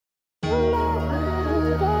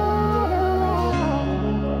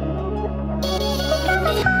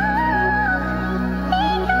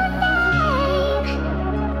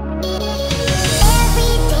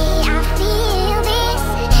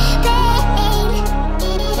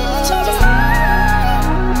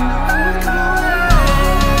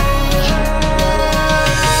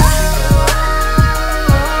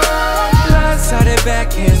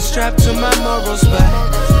strapped to my morals, but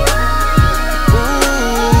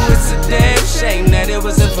ooh, it's a damn shame that it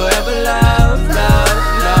wasn't forever love, love,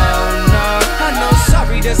 no, no. I know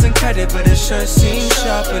sorry doesn't cut it, but it sure seems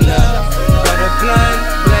sharp enough. But a blunt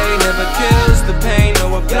blade never kills the pain,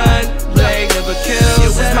 no, a blunt blade never kills.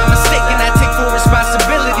 It was my mistake and I take full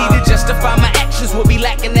responsibility. To justify my actions would be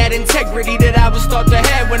lacking that integrity that I was taught to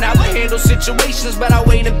have when I would handle situations. But I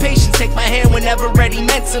wait in patience, take my hand whenever ready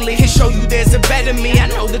mentally, and show you there's a better me. I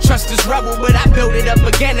know the trust is rubble, but I build it up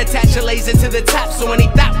again, attach a laser to the top, so any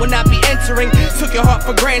thought would not be entering. Took your heart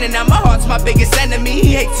for granted, now my heart's my biggest enemy.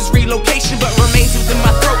 He hates his relocation, but remains within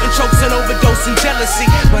my throat and chokes an overdose in jealousy.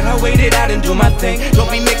 But I wait it out and do my thing.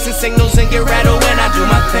 Don't be mixing signals and get rattled when I do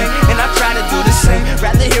my thing. And I try to do the same.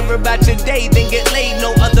 Rather hear about your day than get laid.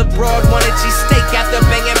 No other broad wanted cheesesteak after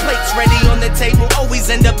banging plates ready on the table. Always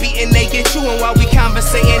end up eating naked, chewing while we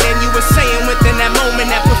conversating. And you were saying within that moment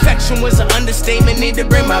that perfection was an understatement. Need to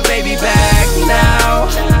bring my baby back now.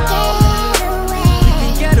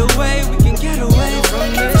 We can get away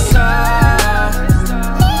from this all.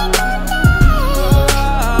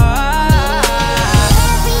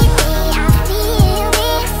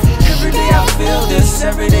 Every day I feel this,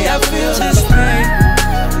 every day I feel this pain.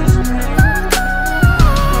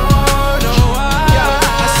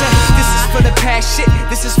 Shit,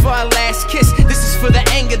 this is for our last kiss. This is for the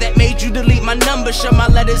anger that made you delete my number, shove my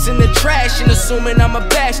letters in the trash, and assuming I'm a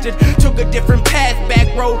bastard. Took a different path, back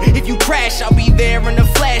road. If you crash, I'll be there in a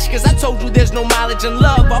flash. Cause I told you there's no mileage in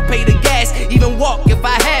love. I'll pay the gas, even walk if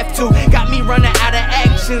I have to. Got me running out of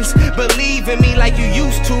actions. Believe in me like you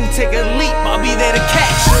used to. Take a leap, I'll be there to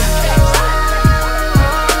catch you.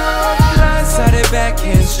 Blindsided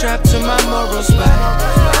backhand strapped to my morals, but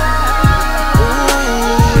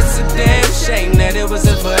it's a damn shame that it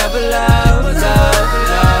wasn't forever love, love,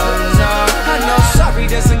 love, no. I know sorry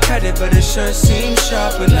doesn't cut it, but it sure seems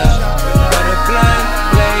sharp enough. But a blunt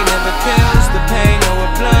blade never kills the pain, no, a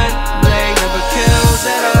blunt blade never kills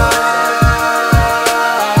at all.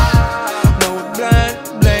 No, a blunt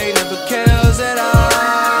blade never kills at all.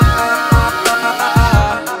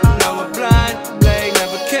 No, a blunt blade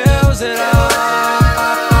never kills at all.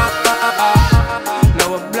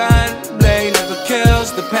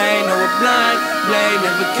 The pain, no, a blunt blade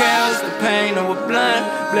never kills the pain, no, a blunt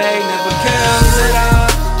blade never kills it all.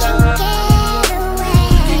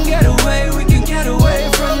 We can get away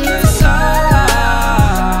from this all.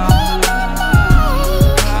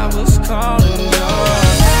 I was calling your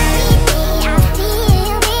name.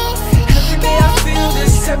 Every day I feel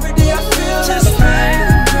this, every day I feel this pain,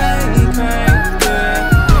 pain, pain, yeah.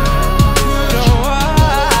 You know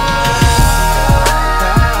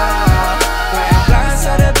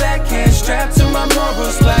strapped to my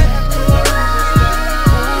morals, but ooh,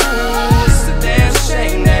 it's a damn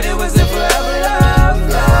shame that it wasn't forever love,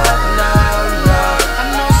 love, no, no. I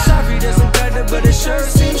know sorry doesn't cut it, but it sure